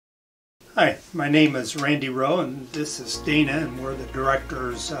Hi, my name is Randy Rowe and this is Dana, and we're the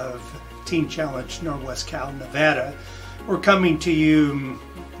directors of Teen Challenge Northwest Cal, Nevada. We're coming to you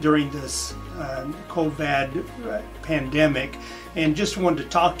during this COVID pandemic and just wanted to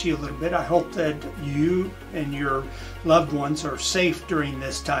talk to you a little bit. I hope that you and your loved ones are safe during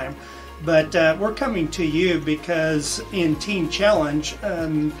this time. But we're coming to you because in Teen Challenge,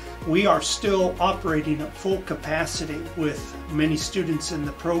 we are still operating at full capacity with many students in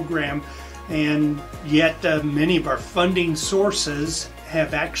the program, and yet many of our funding sources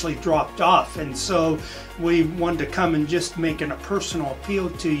have actually dropped off. And so we wanted to come and just make a personal appeal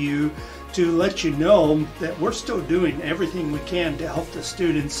to you to let you know that we're still doing everything we can to help the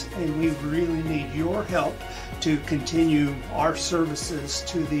students, and we really need your help to continue our services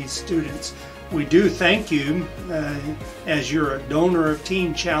to these students. We do thank you as you're a donor of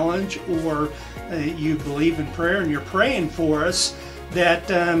Teen Challenge, or you believe in prayer and you're praying for us, that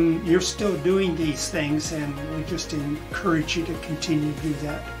you're still doing these things, and we just encourage you to continue to do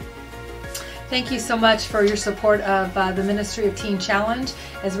that. Thank you so much for your support of the Ministry of Teen Challenge.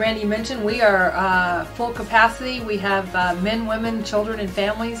 As Randy mentioned, we are full capacity. We have men, women, children, and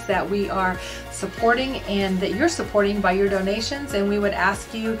families that we are supporting and that you're supporting by your donations, and we would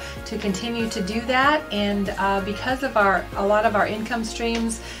ask you to continue to do that. And because of a lot of our income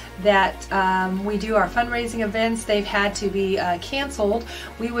streams that we do our fundraising events, they've had to be canceled.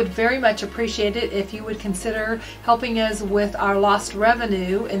 We would very much appreciate it if you would consider helping us with our lost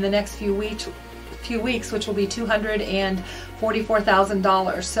revenue in the next few weeks, which will be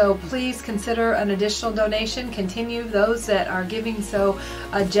 $244,000. So please consider an additional donation. Continue those that are giving so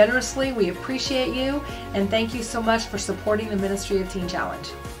generously. We appreciate you, and thank you so much for supporting the Ministry of Teen Challenge.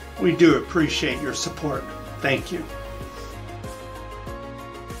 We do appreciate your support. Thank you.